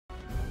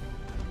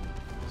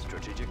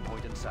Strategic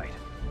point in sight.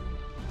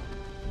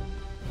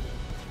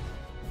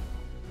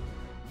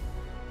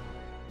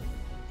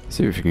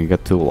 See if you can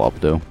get tool up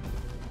though.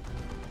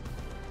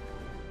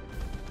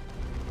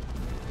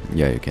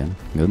 Yeah, you can.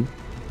 Good.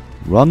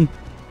 Run!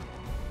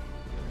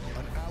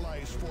 An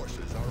ally's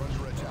forces are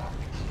under attack.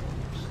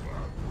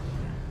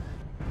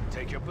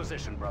 Take your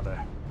position, brother.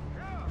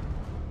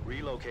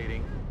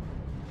 Relocating.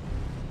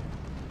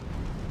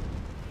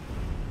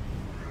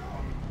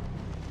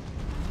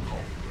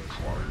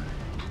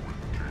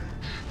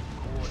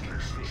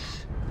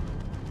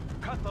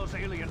 Cut those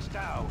aliens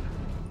down.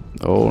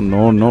 Oh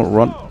no, no,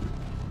 run!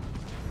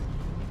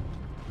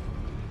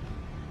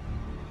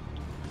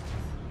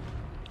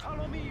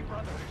 Follow me,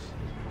 brothers.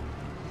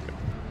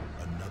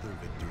 Another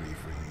victory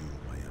for you,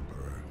 my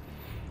Emperor.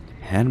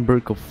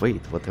 Handbrake of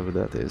Fate, whatever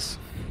that is.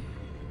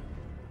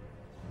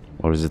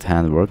 Or is it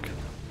handwork?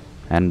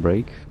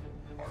 Handbrake?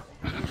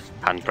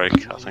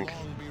 Handbrake, I think.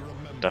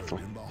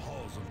 Definitely. In the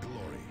halls of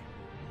glory.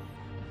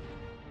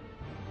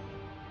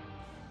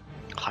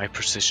 High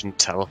precision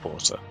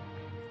teleporter.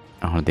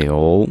 Are they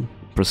all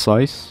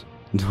precise?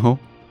 No?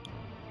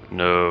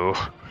 No.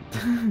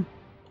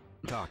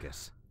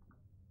 Tarkus,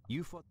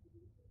 you fought.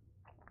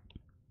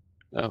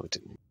 Oh, it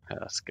didn't. Yeah,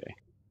 that's gay.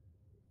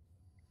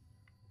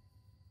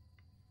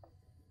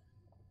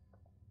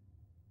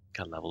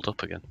 Got leveled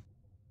up again.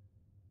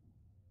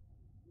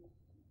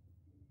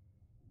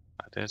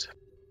 I did.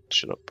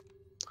 Shut up.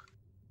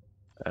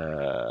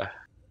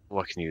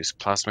 What can you use?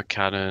 Plasma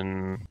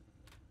cannon.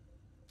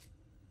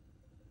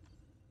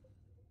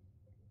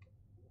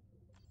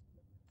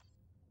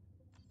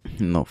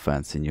 No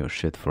fancy new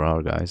shit for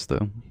our guys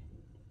though.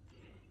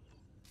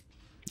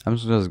 I'm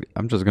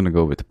just gonna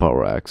go with the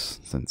power axe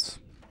since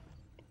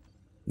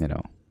you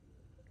know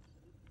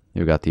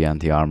you got the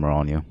anti-armor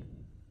on you.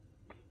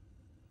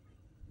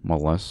 More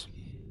or less.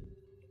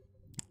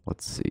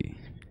 Let's see.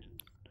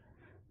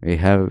 We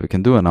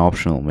can do an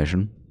optional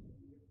mission.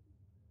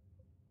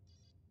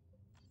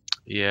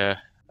 Yeah.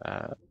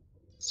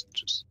 It's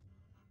just.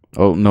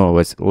 Oh no,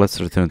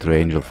 let's return to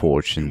Angel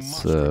Forge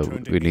since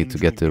we need to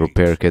get the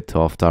repair kit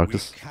off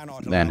Tarkus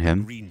and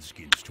him.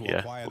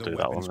 Yeah, we'll do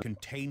that one.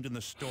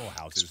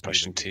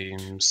 Suppression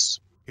teams,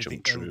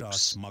 jump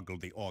troops.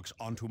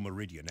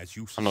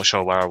 I'm not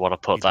sure where I want to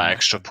put that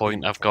extra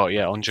point I've got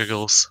yet on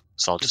Jiggles,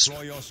 so I'll just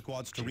wait.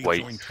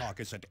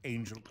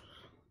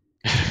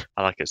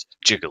 I like it.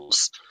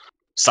 Jiggles.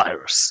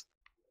 Cyrus.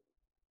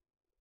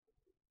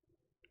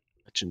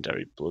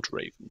 Legendary Blood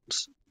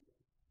Ravens.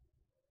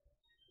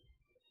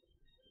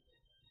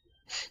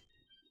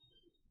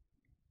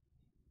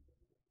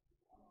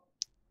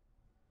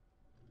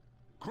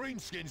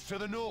 Greenskins to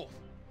the north,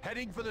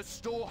 heading for the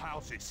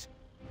storehouses.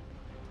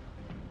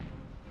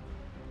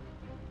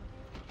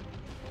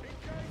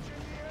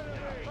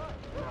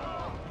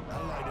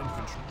 Allied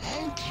infantry.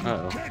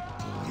 Uh-oh. Get,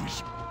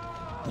 boys.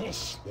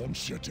 Boss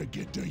wants you to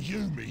get the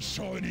Yumi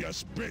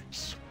shiniest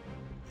bits.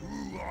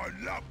 Ooh, I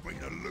love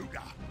being a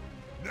looter.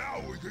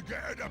 Now we can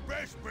get at the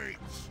best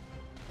bits.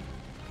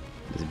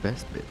 The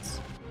best bits.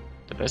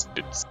 The best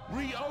bits.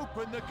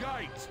 Reopen the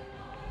gate.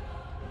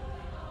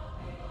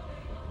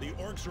 The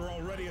orcs are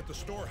already at the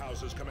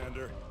storehouses,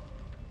 Commander.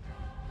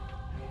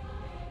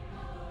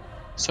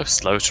 So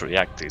slow to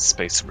react, these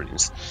space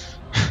marines.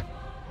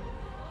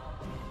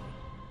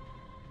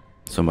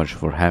 So much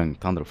for having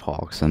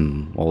Thunderhawks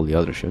and all the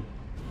other shit.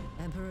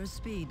 Emperor's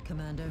speed,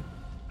 Commander.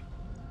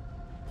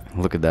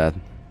 Look at that.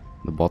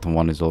 The bottom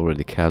one is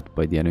already capped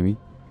by the enemy.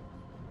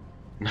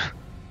 This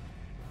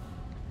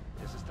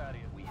is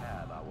Thaddeus. We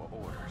have our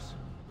orders.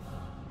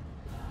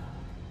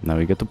 Now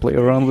we get to play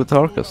around with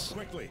Tarkus.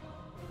 Quickly.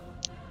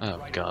 Oh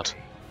god.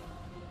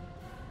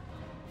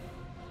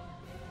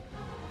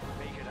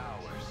 Make it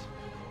ours.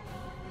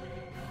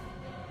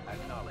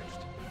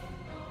 Acknowledged.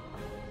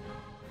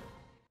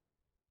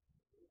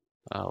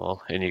 Oh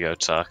well, in you go,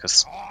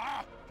 Tarkus.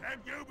 Ah, them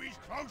Yumis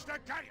close the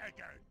gate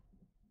again.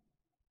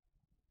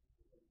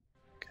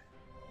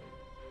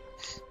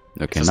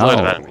 Okay, There's a load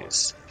of now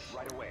enemies.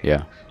 Right away.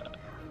 yeah.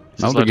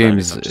 There's Now a the load of game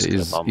enemies, is I'm just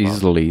gonna bomb them.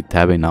 easily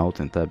tabbing out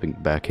and tabbing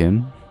back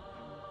in.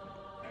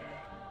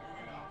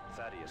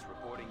 Thaddeus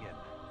reporting in.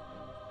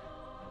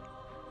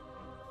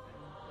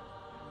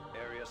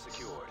 Area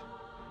secured.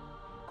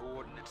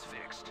 Coordinates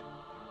fixed.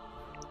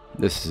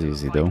 This is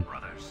easy though.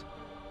 Brothers.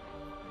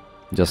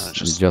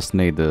 Just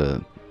need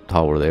the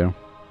tower there.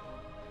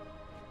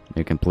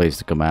 You can place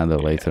the commander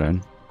later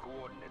in.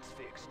 Coordinates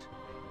fixed.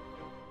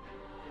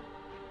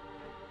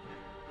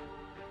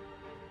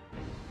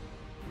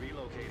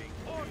 Relocating.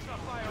 Orcs are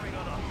firing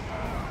on us.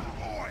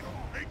 Boy,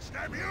 it's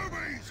them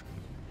Yumis.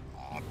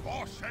 Our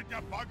boss said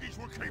the buggies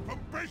will keep them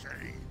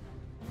busy.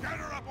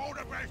 Gather up all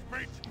the best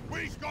bits.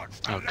 We've got.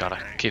 Oh god,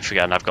 I keep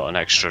forgetting I've got an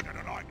extra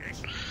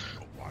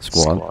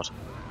Squad.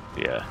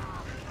 Yeah.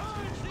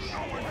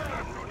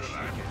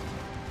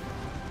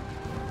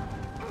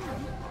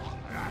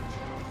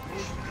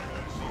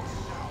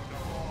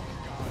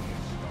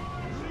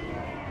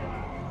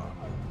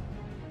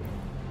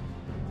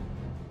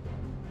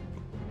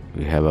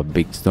 We have a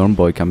big storm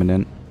boy coming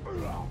in.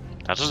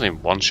 That doesn't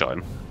even one-shot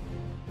him.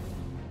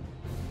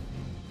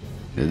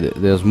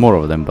 There's more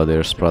of them, but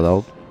they're spread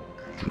out.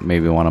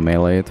 Maybe want to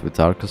melee it with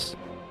Tarkus.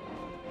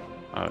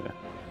 Oh yeah.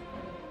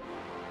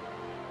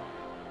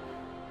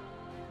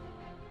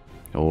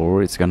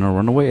 Or it's gonna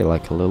run away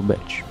like a little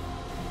bitch.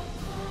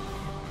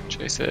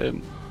 Chase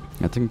him.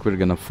 I think we're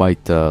gonna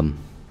fight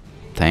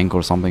tank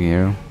or something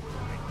here.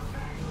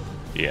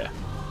 Yeah.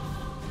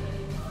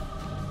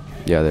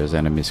 Yeah, there's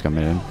enemies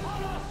coming in.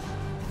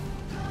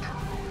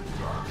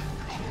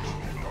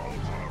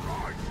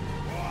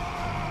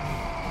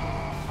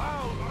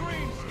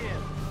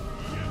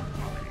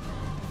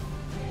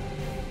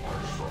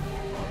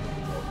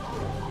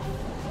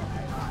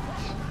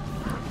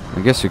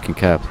 I guess you can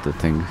cap the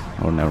thing.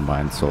 Or never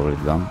mind, it's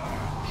already done.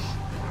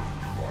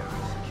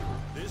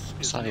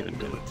 What's that even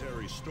do?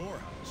 Military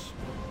storehouse.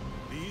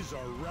 These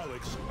are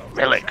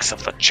Relics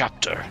of the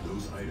chapter.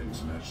 Those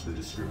items match the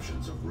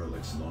descriptions of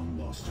relics long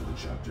lost to the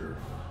chapter.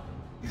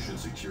 You should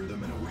secure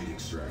them and await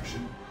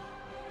extraction.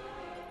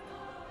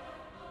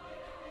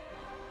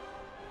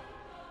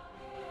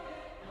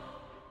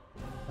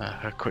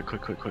 Quick.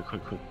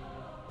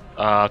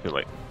 I'll be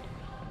late.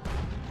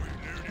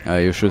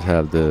 You should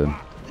have the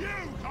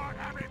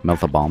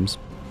melta bombs.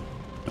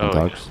 Oh,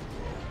 Dogs.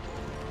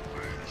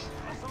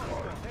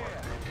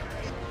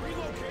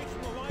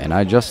 And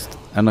I just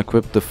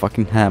unequipped the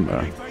fucking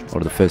hammer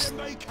or the fist.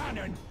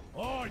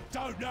 I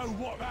don't know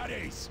what that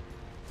is.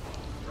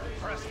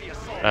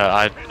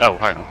 Oh,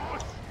 hang on.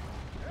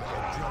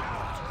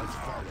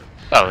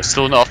 Oh, it's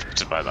still not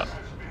affected by that.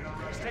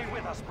 Stay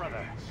with us,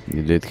 brother.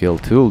 You did kill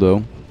Tool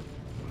though.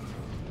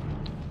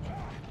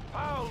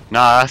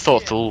 Nah, I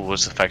thought Thul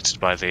was affected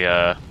by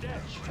the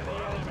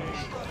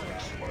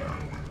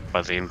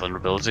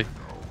invulnerability.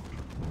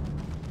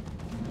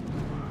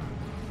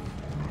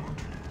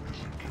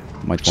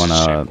 Might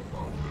wanna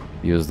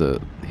use the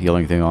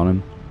healing thing on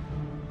him.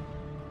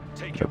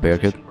 Take Repair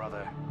kit. position,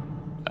 brother.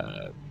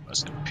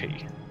 Was it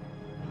P?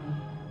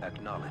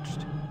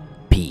 Acknowledged.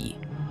 P.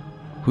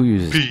 Who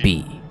uses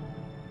P?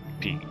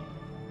 P.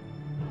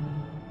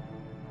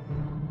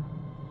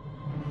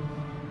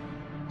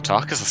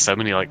 Tarkus has so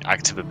many like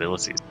active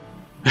abilities.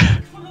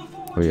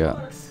 Oh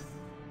yeah.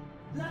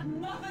 Let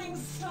nothing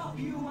stop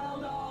you,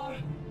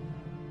 Eldar.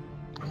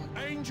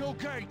 Angel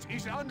Gate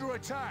is under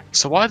attack.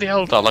 So why are the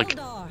Eldar like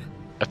Eldar.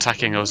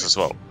 attacking us as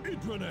well?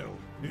 Idranel,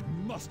 it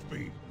must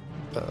be.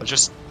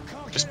 Just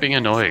being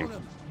annoying.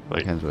 I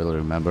Like, can't really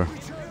remember.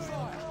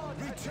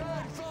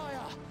 Return fire.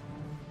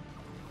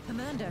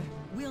 Commander,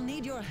 we'll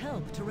need your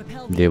help to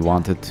repel They the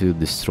wanted to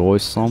destroy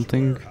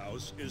something.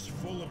 warehouse is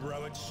full of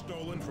relics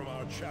stolen from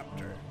our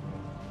chapter.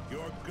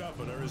 Your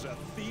governor is a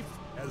thief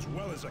as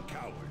well as a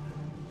coward.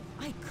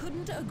 I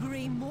couldn't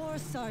agree more,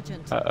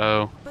 Sergeant.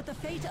 uh-oh. But the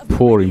fate of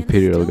Poor Meridian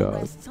Imperial still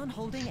Guard. rests on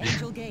holding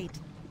Angel Gate.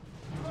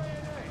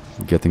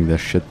 Getting their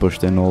shit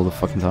pushed in all the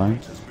fucking time.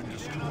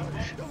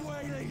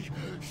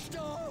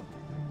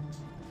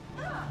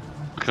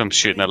 Look at them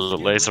shooting their little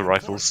laser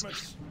rifles.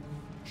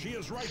 She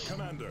is right,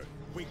 Commander.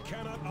 We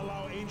cannot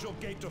allow Angel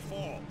Gate to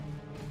fall.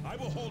 I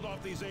will hold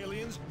off these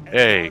aliens and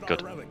Hey, guard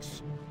good. our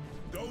relics.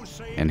 Those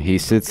same And he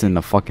sits in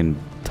a fucking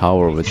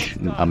tower with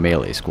a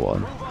melee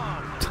squad.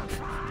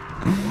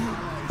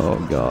 Oh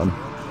god.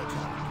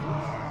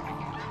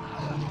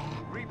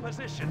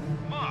 Reposition.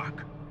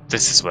 Mark.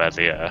 This is where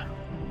the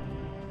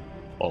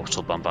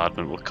orbital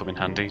bombardment will come in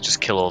handy. Just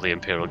kill all the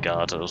Imperial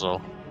Guard as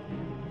well.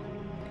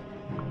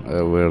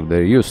 Where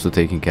they're used to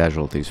taking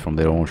casualties from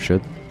their own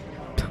shit.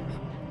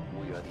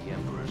 We are the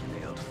Emperor's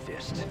mailed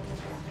fist.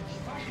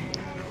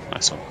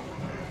 Nice one.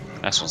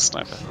 Nice one,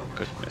 sniper.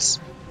 Good miss.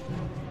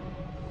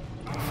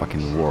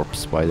 Fucking warp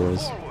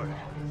spiders.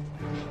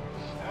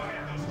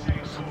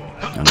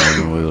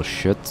 Another little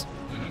shit.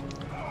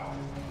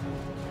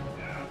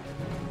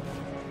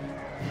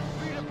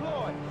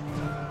 Redeploy.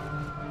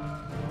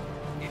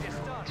 It is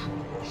done.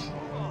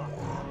 Move on.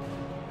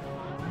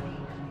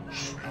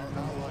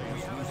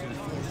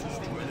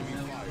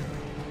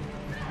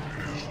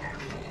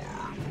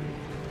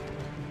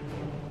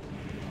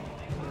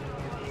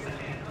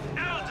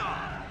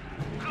 Eldar,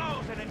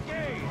 close and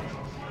engage.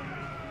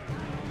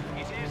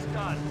 It is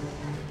done.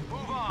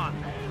 Move on.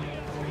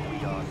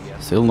 We are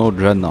the Still no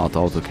dreadnought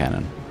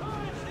autocannon.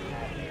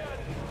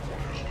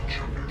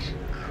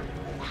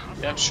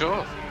 Yeah, I'm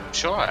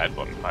sure I had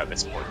one by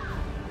this point.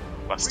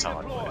 Last time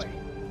I played.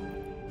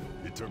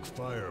 It took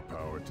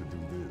firepower to do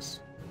this.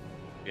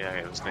 Yeah,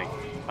 it was me.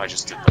 I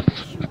just did that.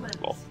 Humans,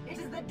 Well, it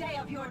is the day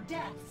of your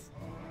deaths,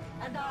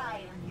 and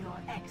I am your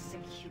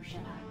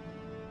executioner.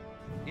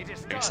 It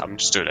is I guess done. I'm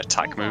just doing an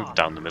attack move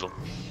down the middle.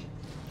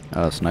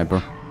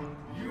 Sniper.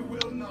 You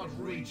will not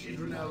reach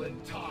Idranel in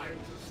time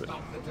to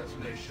stop the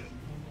detonation.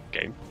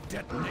 Game.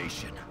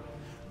 Detonation?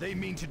 They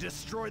mean to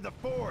destroy the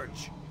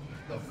forge.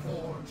 The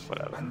forge.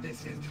 Whatever. And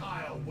this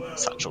entire world.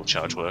 Satchel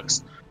charge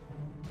works.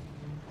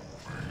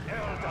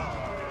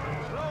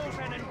 Eldar, close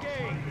and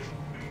engage.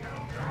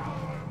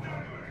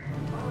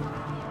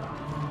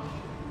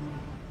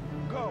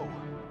 Go.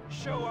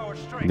 Show our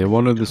strength. They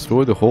want to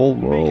destroy the whole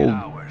Make it world.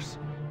 ours.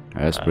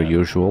 As per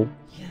usual.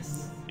 Yes,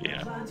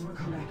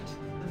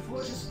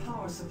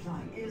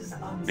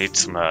 need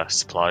some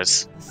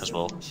supplies as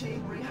well.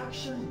 Chain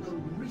reaction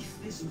will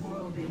wreath this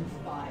world in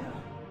fire.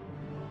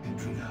 And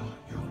treat out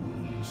your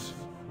wounds.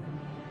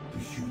 The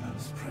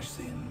humans press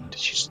in. Did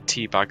she just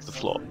teabag the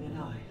floor? Suffering and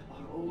I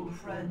are old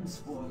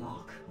friends,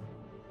 Warlock.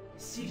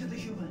 See to the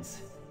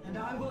humans, and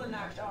I will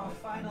enact our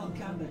final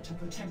gambit to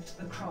protect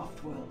the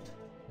Craft World.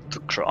 The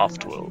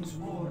Craft World.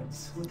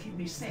 Wards will keep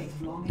me safe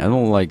long I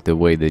don't like the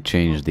way they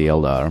changed the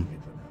Eldar.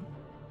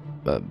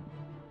 But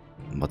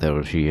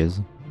whatever she is.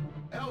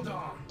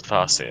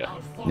 Farseer.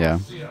 Yeah.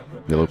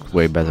 They look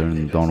way better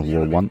in Dawn of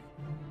War 1.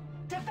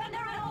 Defend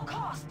her at all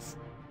costs.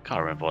 Can't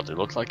remember what they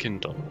look like in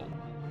Dawn.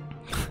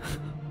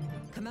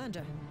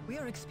 Commander, we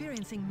are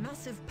experiencing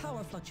massive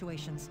power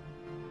fluctuations.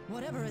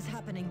 Whatever is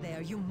happening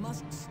there, you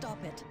must stop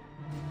it.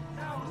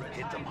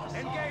 Hit them.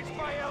 Engaged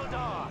by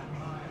Eldar.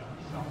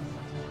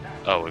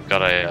 Oh, we've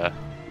got a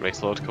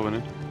Wraith Lord coming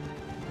in.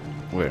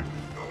 Where?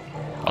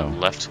 On the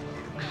left.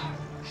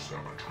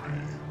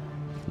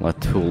 Let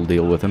Tool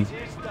deal with him.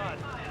 It's done.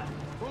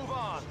 Move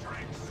on.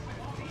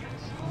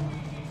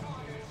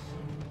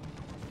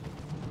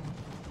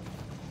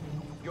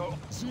 Yo,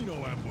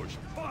 Xeno ambush,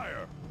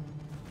 fire!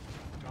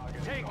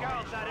 Take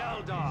out that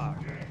Eldar.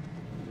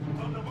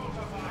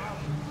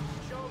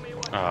 Show me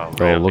what. Oh, Oh,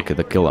 really? look at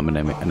the kill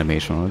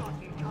animation on it.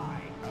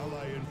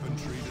 Ally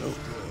infantry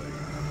destroyed.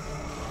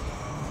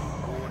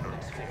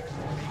 Coordinates fixed.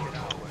 Beacon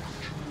outward.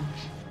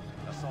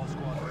 Assault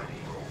squad ready.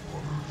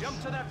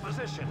 Jump to that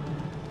position.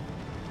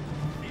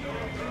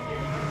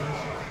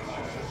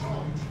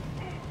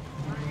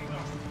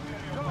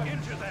 Go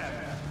into them.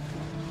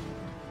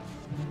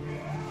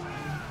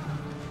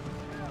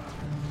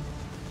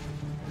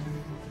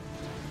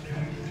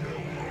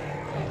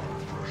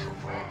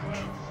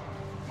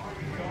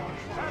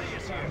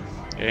 Thaddeus here.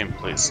 Game,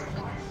 please.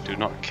 Do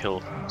not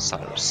kill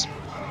Cyrus.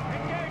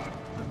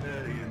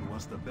 Numerian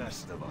was the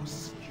best of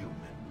us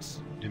humans.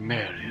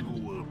 Numerian.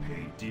 You will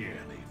pay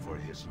dearly for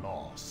his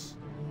loss.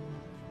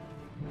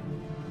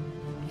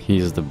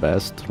 He's the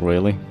best,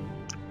 really.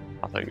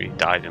 I think he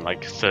died in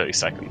like 30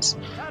 seconds.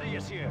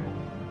 Thaddeus here.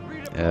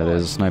 Yeah,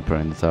 there's a sniper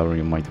in the tower,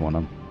 you might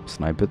wanna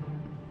snipe it.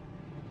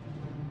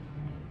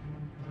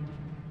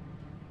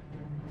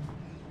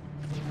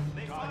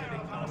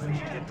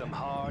 Hit them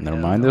hard. Never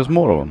mind, there's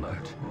more of them.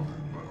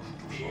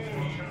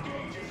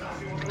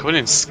 They're coming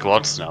in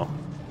squads now.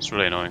 It's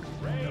really annoying.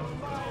 We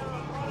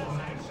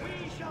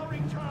shall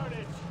return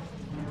it.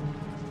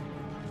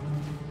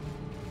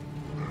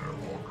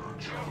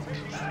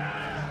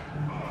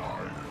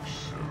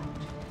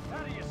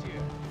 Thaddeus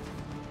here.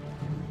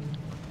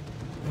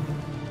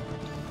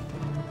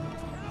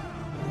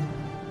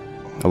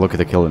 Oh, look at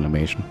the kill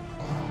animation.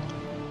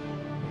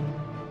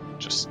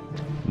 Just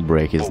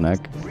Break his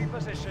neck.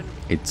 Reposition.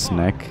 Its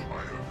neck.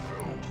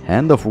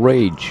 Hand of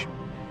Rage.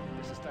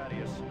 This is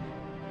Thaddeus.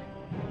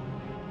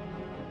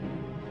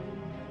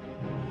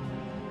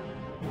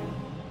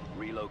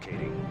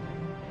 Relocating.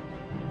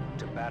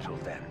 To battle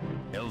then.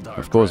 Eldar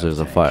Of course there's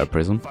a craft fire tank.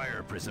 prism.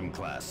 Fire prism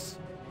class.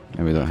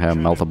 And we don't have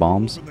melta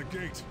bombs. Open the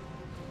gate.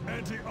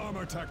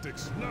 Anti-armor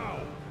tactics, now!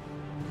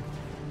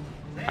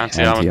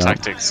 anti-armor Anti-armor.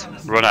 tactics.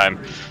 Run at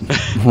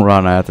him.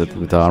 Run at it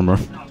with armor.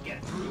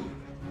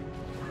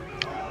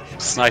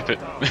 Snipe it.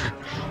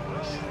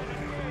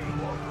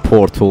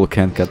 Poor Tool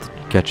can't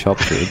catch up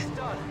to it.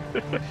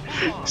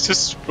 It's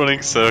just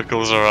running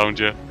circles around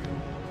you.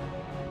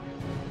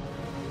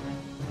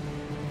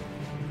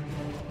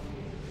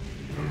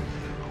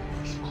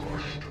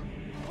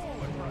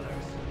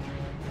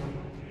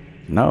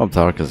 Now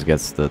Tarkus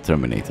gets the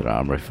Terminator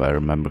armor, if I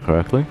remember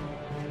correctly.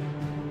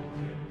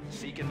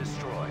 Seek and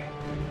destroy.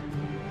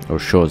 Or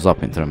shows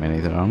up in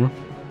Terminator armor.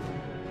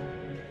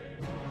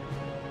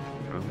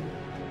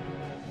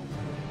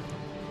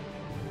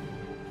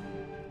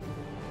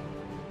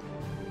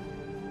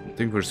 I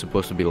think we're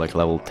supposed to be like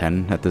level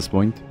 10 at this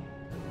point.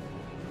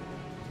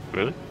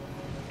 Really?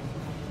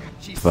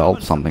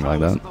 12, something like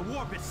that. The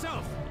warp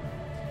itself.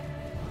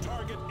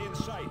 Target in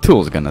sight.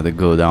 Tool's gonna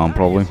go down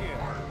probably. Destroy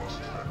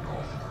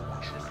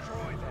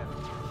them.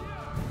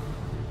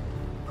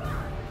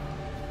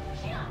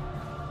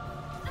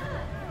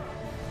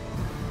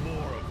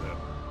 More of them.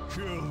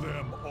 Kill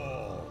them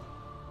all.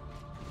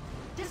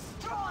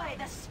 Destroy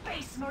the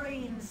Space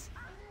Marines.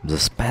 The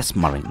Space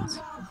Marines.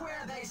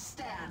 Where they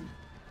stand.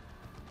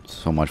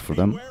 So much for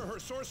them. Beware her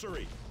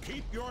sorcery.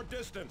 Keep your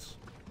distance.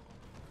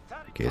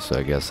 Okay, so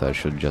I guess I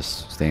should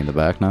just stay in the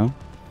back now.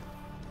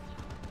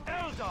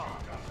 Eldar.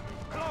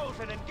 Close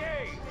and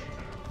engage.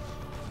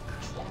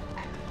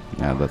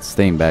 Yeah, but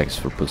staying back is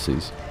for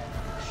pussies.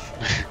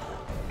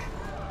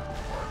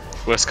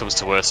 Worst comes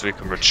to worst, we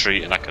can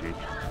retreat and I can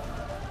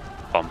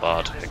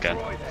bombard again.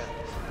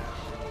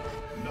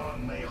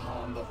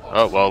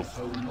 Oh well,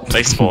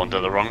 they spawned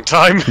at the wrong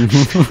time.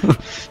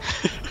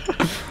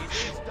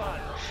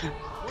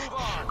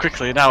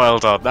 Quickly now,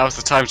 Eldar. Now's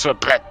the time to.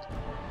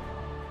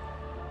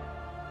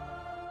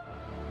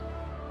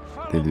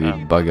 Did we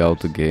bug out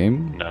the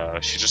game? No,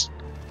 she just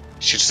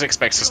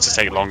expects us to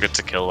take longer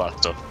to kill that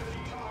stuff.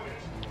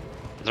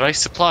 Are there any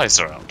supplies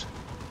around?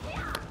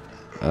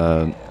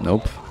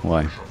 Nope.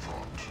 Why?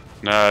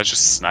 No,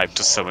 just snipe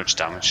does so much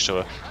damage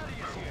to her.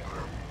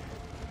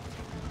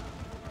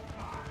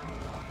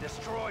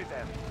 Destroy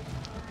them.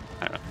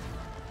 Hang on.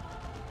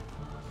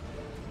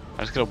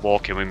 I'm just gonna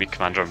walk in with me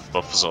commander and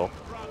buff us all.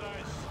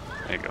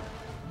 There you go.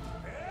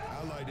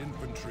 Allied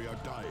infantry are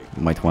dying.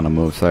 Might want to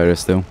move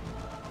Cyrus too.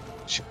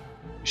 Is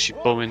she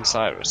bumming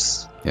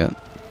Cyrus? Yeah.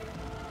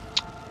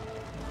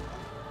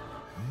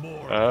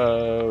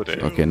 Oh dear.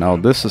 Okay, now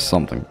this is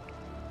something.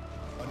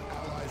 An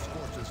ally's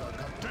forces are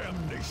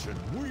damnation.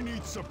 We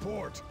need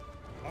support.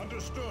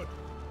 Understood.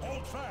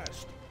 Hold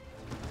fast.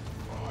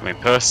 I mean,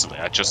 personally,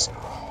 I just,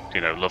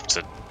 love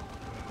to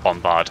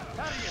bombard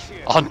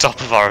on top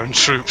of our own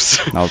troops.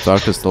 Now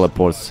Tarkus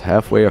teleports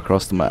halfway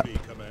across the map.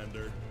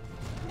 Commander.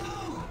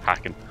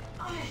 Hacking.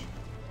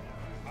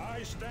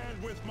 I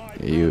stand with my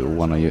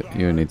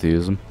You need to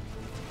use them.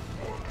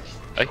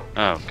 Hey?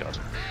 Oh god.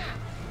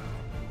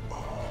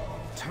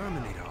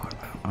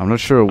 I'm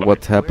not sure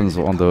what happens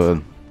on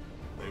the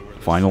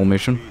final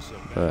mission.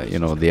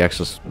 The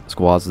extra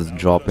squads that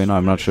drop in.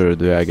 I'm not sure.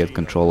 Do I get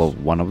control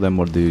of one of them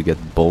or do you get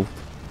both?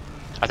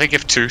 I think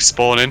if 2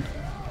 spawn in,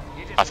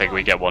 I think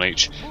we get 1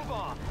 each.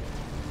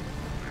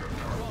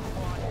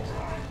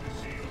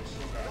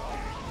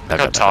 Look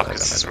how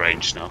Tarkus is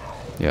ranged now.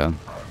 Yeah.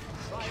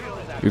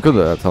 You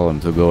could tell him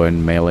to go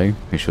in melee.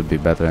 He should be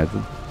better at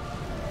it.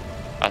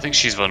 I think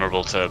she's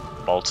vulnerable to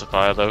bolter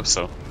fire though,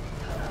 so.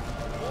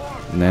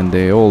 And then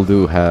they all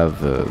do have,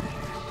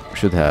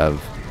 should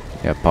have,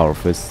 power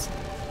fists.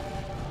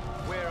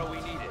 Where are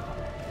we needed?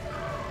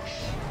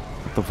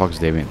 What the fuck's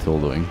Damien Tool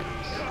doing?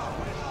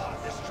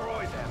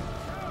 Destroy them.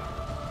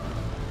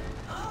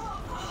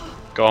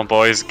 Go on,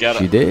 boys, get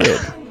She it. did.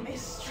 Remarkable.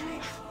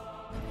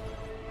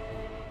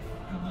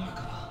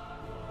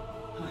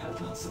 I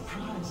have not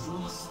surprised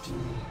lost to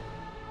me.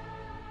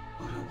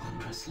 What a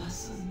wondrous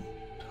lesson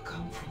to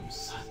come from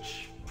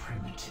such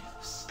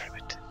primitives.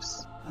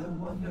 I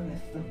wonder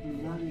if the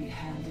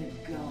bloody-handed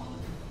god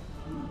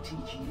will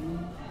teach you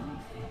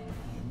anything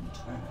in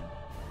turn.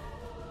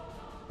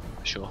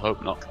 I sure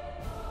hope not.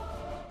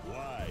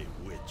 Why,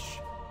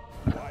 witch?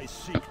 Why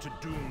seek to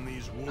doom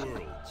these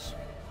worlds?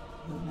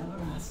 You'll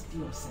never ask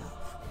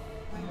yourself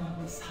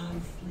where this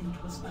Hive fleet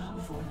was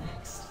bound for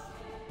next.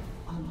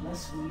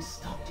 Unless we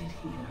stopped it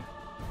here,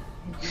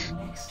 it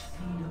would next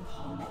feed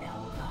upon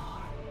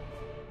Eldar.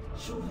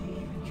 Surely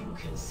even you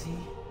can see.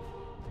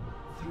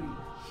 3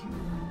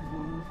 human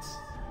worlds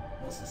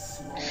was a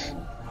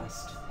small price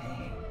to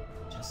pay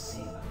to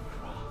save a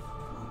craft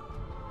world.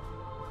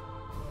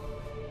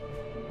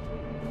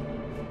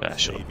 Yeah,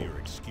 sure. Save your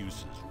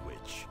excuses,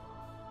 witch.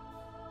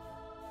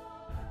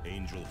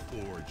 Angel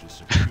Forge is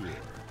secure.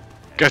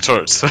 Get to it.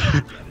 At its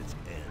end.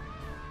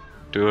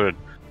 Do it.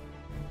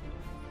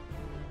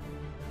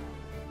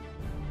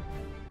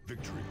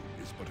 Victory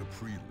is but a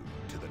prelude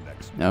to the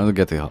next. I don't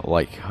get it.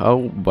 Like, how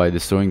by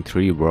destroying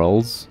 3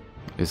 worlds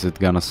is it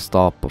gonna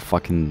stop a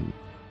fucking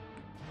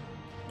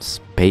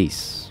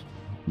space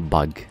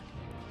bug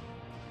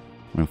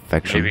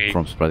infection Maybe.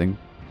 from spreading?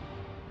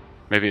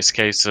 Maybe it's a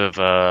case of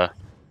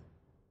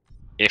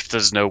if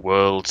there's no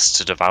worlds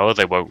to devour,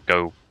 they won't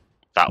go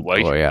that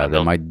way. Or yeah, and they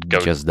they'll might go,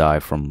 just die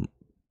from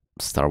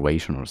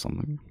starvation or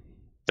something.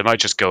 They might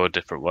just go a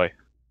different way.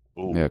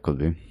 Ooh. Yeah, could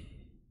be.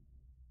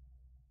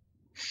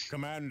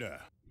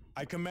 Commander,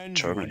 I commend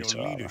you on Terminator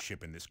your armor.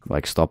 leadership in this.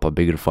 Like stop a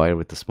bigger fire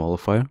with a smaller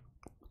fire.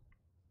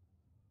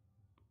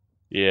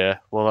 Yeah,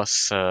 well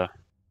that's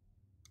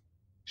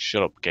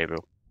shut up,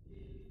 Gabriel.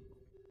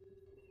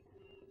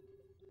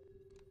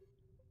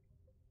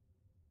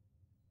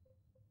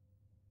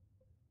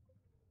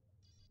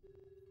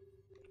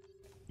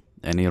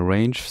 Any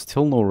range?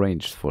 Still no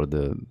range for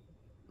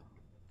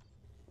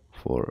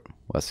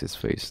what's his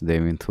face?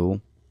 Damien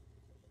Tool.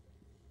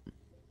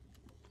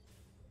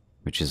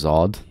 Which is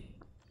odd.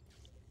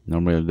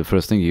 Normally the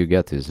first thing you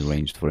get is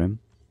ranged for him.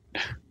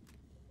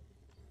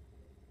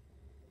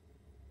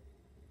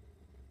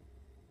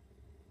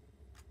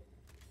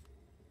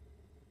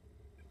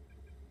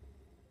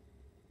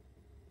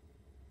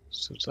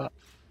 So what's that?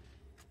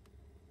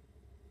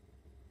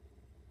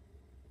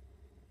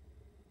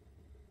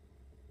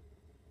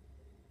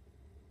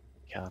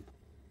 Can.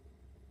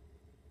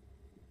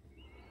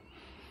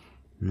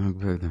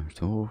 Knockback damage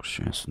to orcs,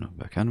 chance to knock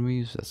back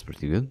enemies, that's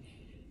pretty good.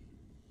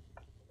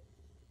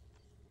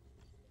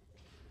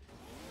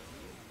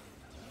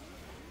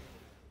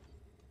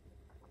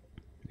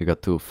 We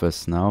got 2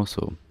 fists now,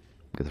 so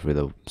get rid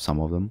of some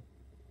of them.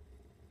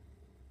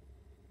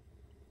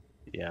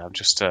 Yeah, I'm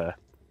just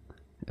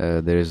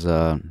There is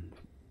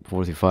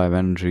 45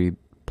 energy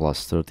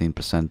plus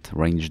 13%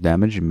 range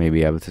damage. Maybe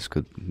Avitus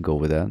could go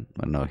with that.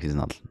 But no, he's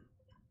not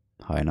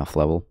high enough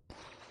level.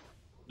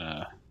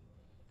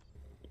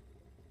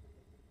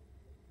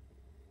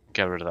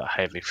 get rid of that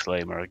heavy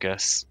flamer, I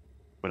guess.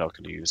 We're not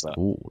going to use that.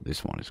 Ooh,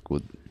 this one is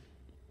good.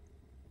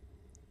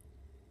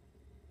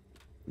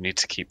 We need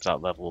to keep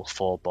that level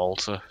 4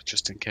 bolter,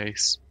 just in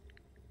case.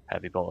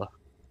 Heavy bolter.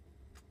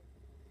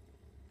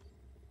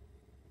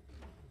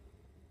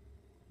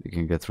 You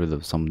can get rid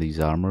of some of these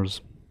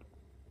armors.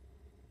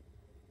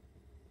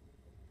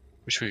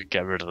 Wish we could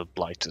get rid of the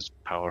Blighter's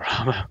power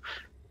armor.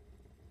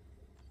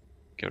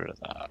 Get rid of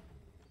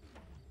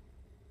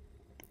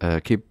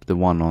that. Keep the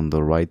one on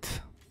the right.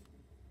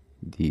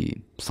 The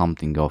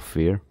something of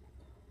fear.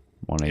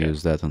 Wanna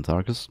use that on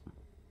Tarkus?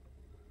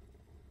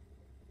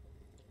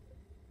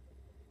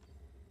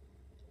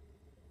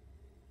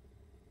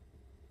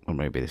 Or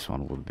maybe this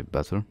one would be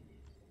better.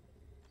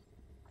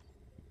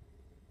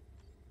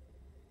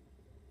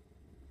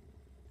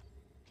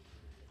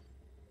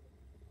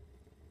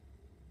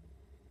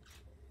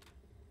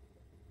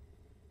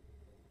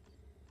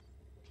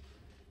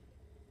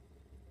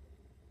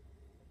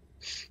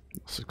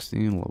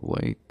 Level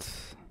 8.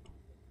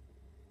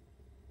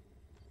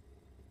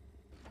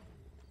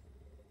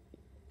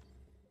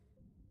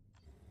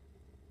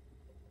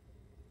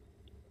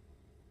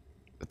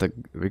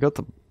 We got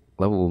the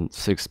level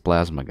 6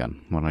 plasma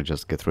gun. Wanna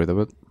just get rid of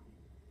it?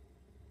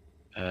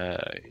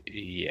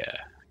 Yeah,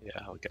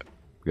 I'll go.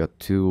 We got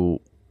 2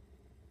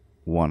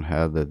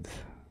 one-headed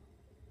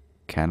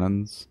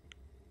cannons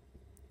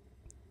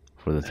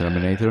for the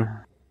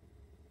Terminator.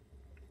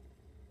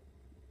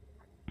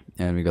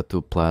 And we got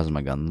 2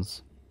 plasma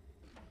guns.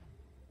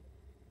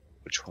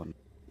 Which one?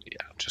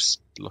 Yeah, I'm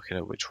just looking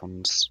at which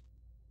ones.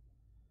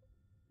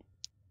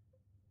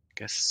 I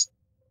guess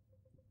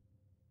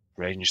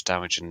range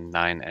damage and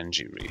 9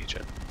 energy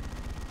regen.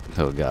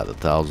 Oh god,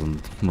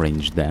 1,000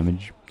 range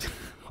damage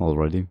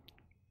already.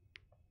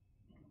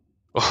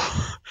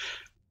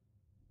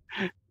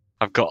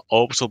 I've got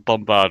orbital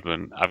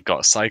bombardment. I've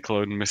got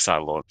cyclone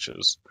missile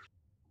launchers.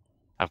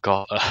 I've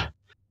got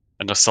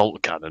an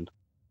assault cannon.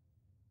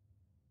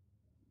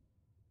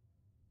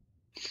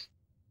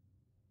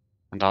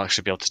 And I'll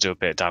actually be able to do a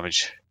bit of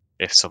damage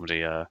if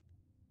somebody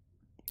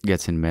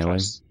gets in melee.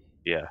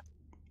 Yeah.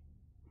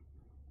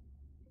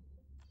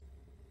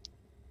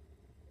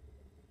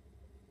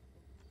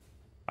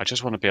 I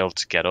just want to be able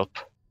to get up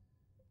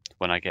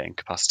when I get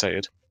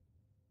incapacitated.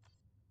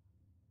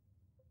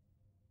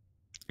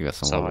 You got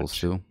some levels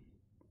too.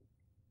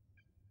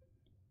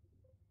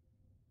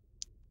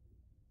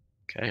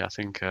 Okay, I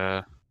think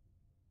I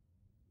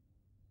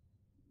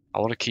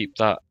want to keep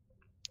that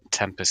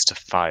Tempest to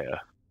Fire.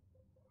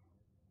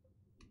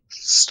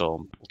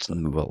 Storm.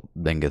 Well,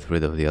 then get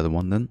rid of the other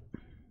one then.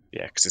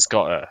 Yeah, because it's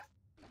got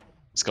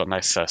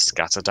nice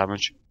scatter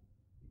damage.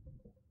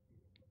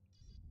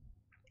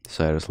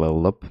 Cyrus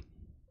leveled up.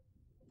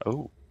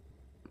 Oh.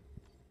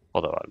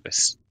 Although I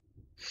missed.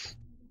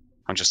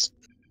 I'm just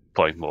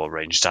putting more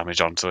range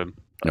damage onto him.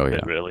 Oh yeah.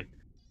 Really.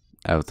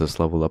 Avatar's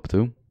leveled up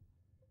too.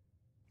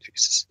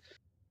 Jesus.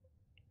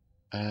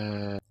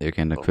 You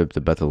can equip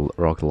the battle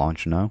rocket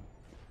launcher now.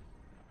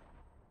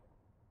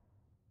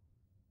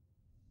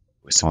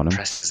 Which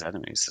suppresses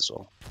enemies as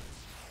well.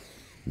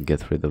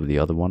 Get rid of the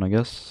other one, I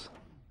guess.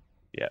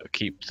 Yeah,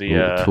 keep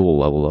the tool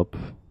level up.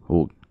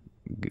 Oh,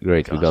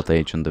 great! We got the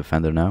Ancient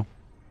Defender now.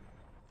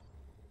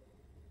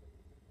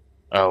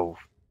 Oh.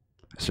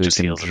 So you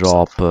can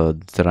drop the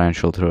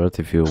Torrential Turret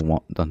if you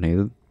don't need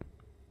it,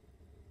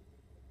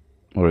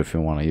 or if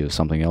you want to use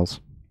something else.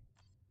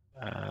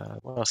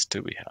 What else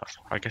do we have?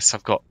 I guess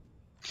I've got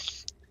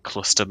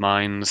cluster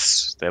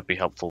mines. They'll be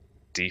helpful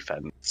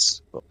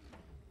defense. But...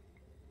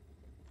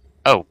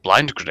 Oh,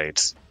 blind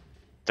grenades.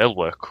 They'll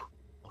work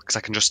because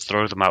I can just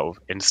throw them out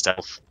in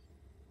stealth,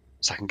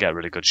 so I can get a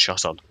really good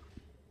shot on.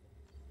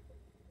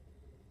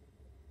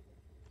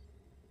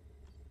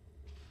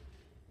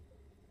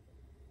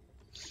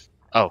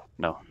 Oh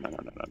no!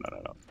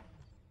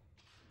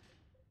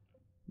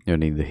 You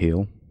need the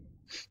heal.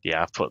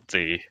 Yeah, I put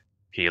the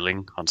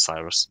healing on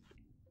Cyrus.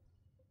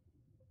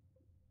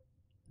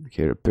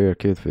 Okay, repair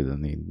kit, we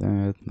don't need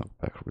that.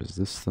 Knockback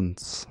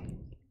resistance.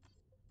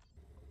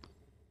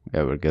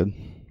 Yeah, we're good.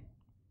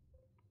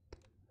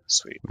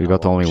 Sweet. We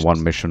got only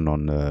one mission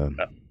on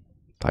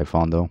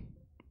Typhon though.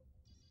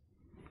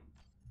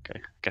 Okay,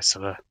 guess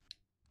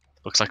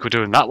looks like we're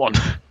doing that one.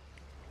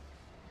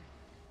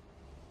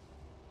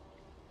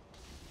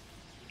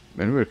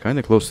 And we're kind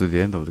of close to the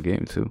end of the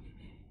game too.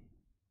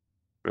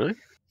 Really?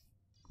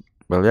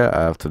 Well, yeah,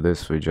 after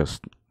this we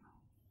just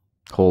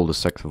hold the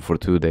sector for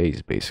 2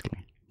 days,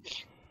 basically.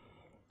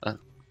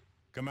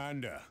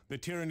 Commander, the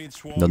Tyranid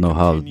swarm don't know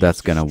how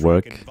that's gonna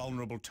work.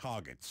 Vulnerable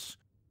targets.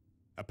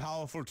 A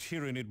powerful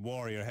Tyranid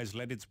warrior has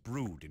led its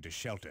brood into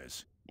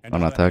shelters and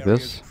Wanna attack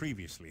this?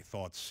 Previously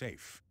thought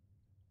safe.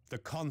 The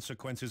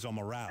consequences on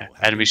morale.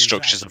 Enemy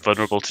structures are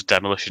vulnerable to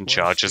demolition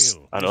charges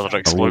and other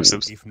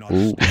explosives.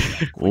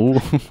 Ooh.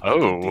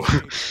 Oh.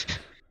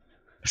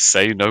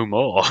 Say no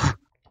more.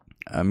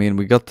 I mean,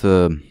 we got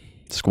the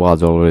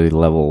squads already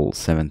level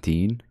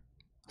 17,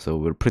 so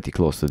we're pretty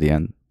close to the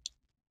end.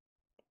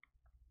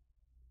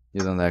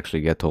 You don't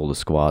actually get all the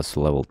squads to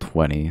level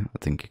 20. I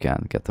think you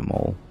can get them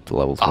all to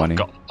level 20.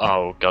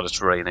 Oh god,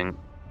 it's raining.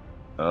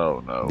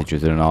 Oh no. Did you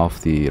turn off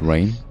the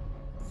rain?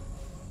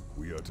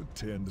 We are to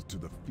tend to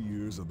the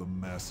fears of the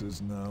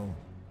masses now?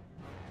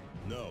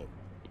 No.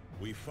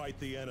 We fight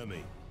the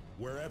enemy,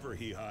 wherever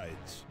he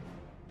hides.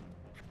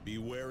 Be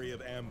wary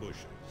of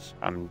ambushes.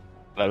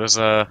 There was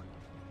a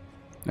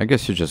I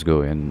guess you just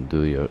go in and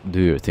do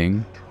your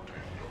thing.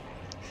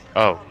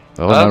 Oh.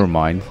 Oh, never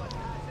mind.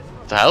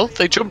 The hell?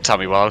 They jumped at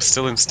me while I was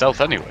still in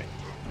stealth anyway.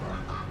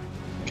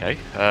 Okay,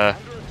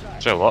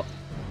 so what?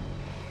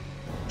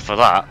 For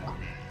that.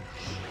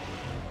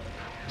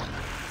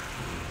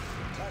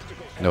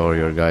 No,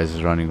 your guys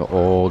is running.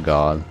 Oh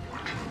god.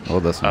 Oh,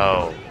 that's not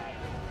Oh.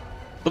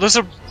 Well,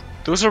 there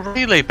was a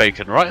relay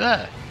beacon right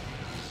there.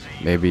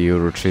 Maybe you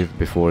retrieved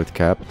before it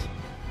capped.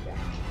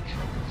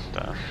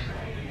 Damn.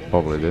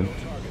 Probably did.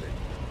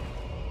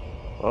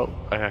 Well,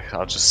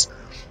 I'll just.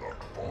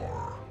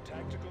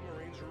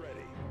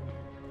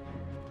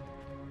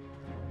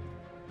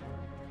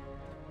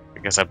 I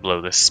guess I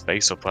blow this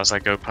space up as I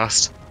go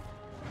past.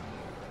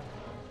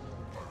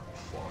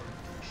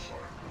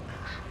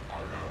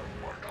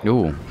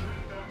 Ooh.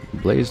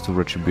 Blaze to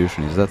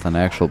Retribution. Is that an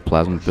actual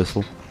plasma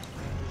pistol?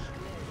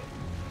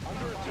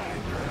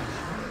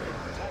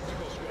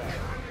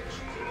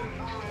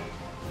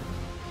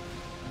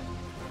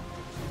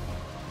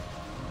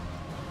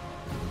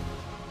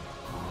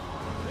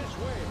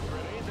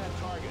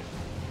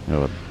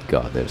 Oh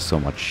god, there's so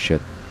much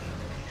shit.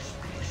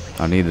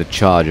 I need the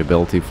charge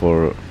ability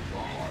for...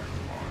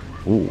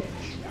 Ooh.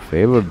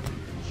 Favored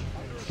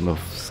of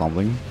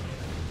something.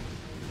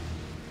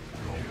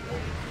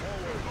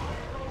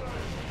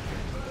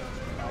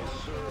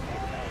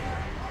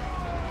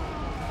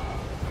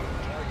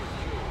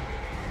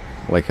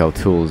 Like how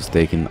Tool is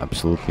taking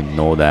absolutely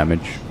no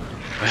damage.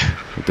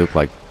 He took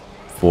like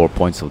 4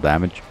 points of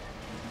damage.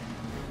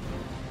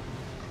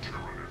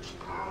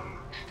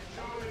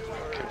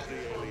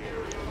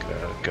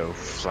 Go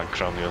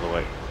flank around the other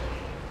way.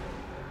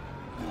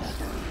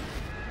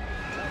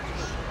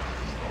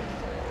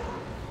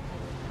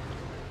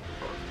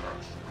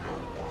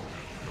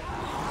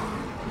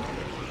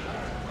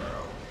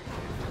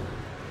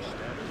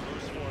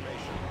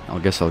 I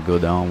guess I'll go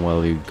down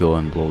while you go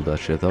and blow that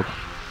shit up.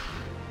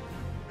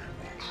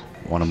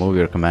 Wanna move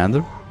your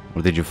commander?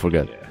 Or did you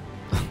forget?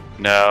 Yeah.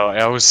 No,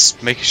 I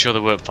was making sure they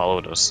weren't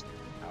following us.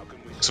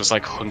 So it's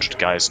like 100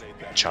 guys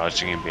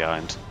charging in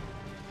behind.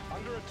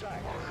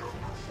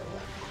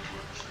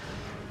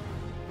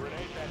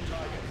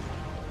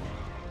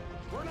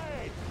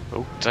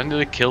 Oh, did I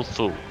nearly kill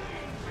Thul? Or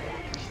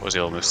was he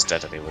almost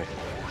dead anyway?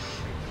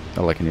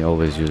 I can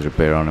always use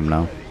repair on him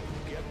now.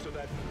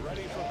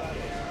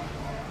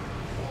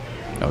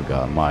 Oh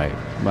god,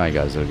 my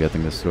guys are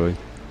getting destroyed.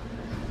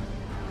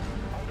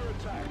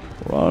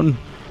 Run!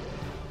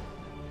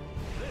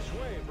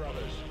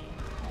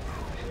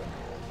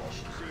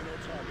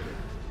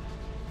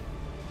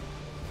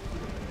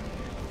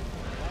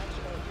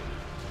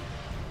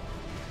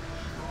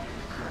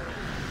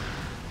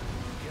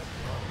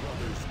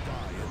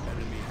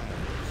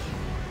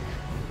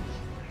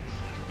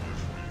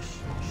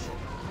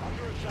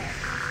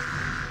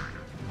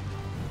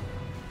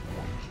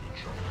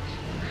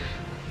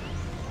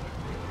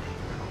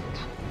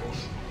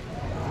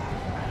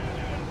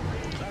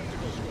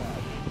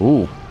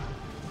 Ooh,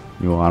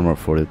 new armor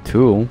for the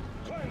tool.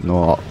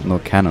 No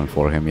cannon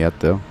for him yet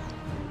though,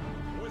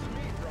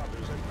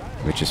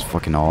 which is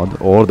fucking odd.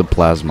 Or the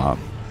plasma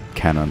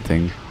cannon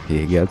thing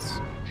he gets.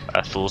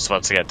 Thul's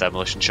about to get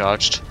demolition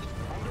charged.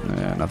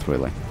 Yeah, not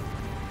really.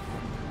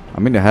 I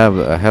mean, I have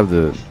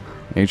the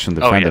ancient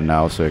defender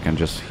now, so I can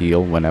just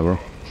heal whenever.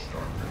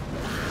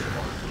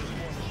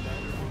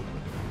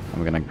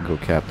 I'm gonna go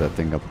cap that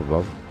thing up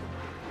above.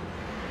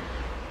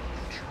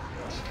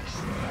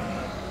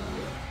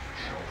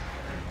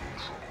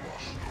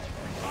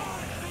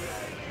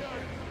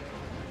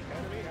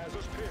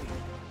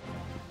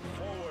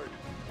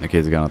 Okay,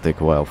 it's gonna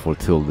take a while for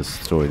Till to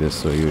destroy this,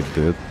 so you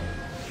do it.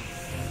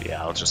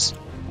 Yeah, I'll just...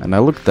 And I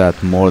looked at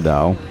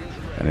Mordau,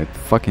 and it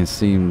fucking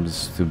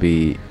seems to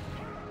be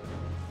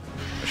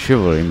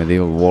Chivalry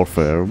Medieval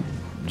Warfare,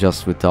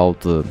 just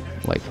without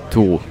like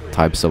 2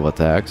 types of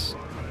attacks.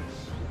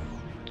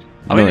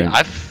 I mean,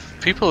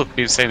 people have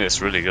been saying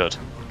it's really good.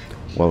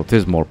 Well, it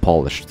is more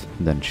polished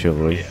than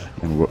Chivalry,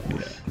 and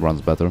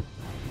runs better.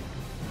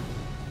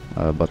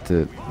 But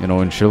you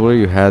know, in Chivalry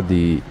you had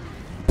the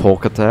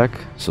poke attack,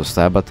 so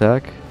stab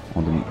attack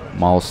on the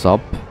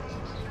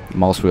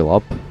mouse wheel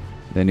up.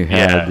 Then you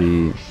had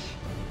the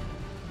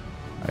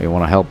you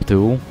wanna help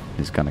tool.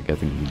 He's kinda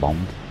getting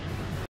bombed.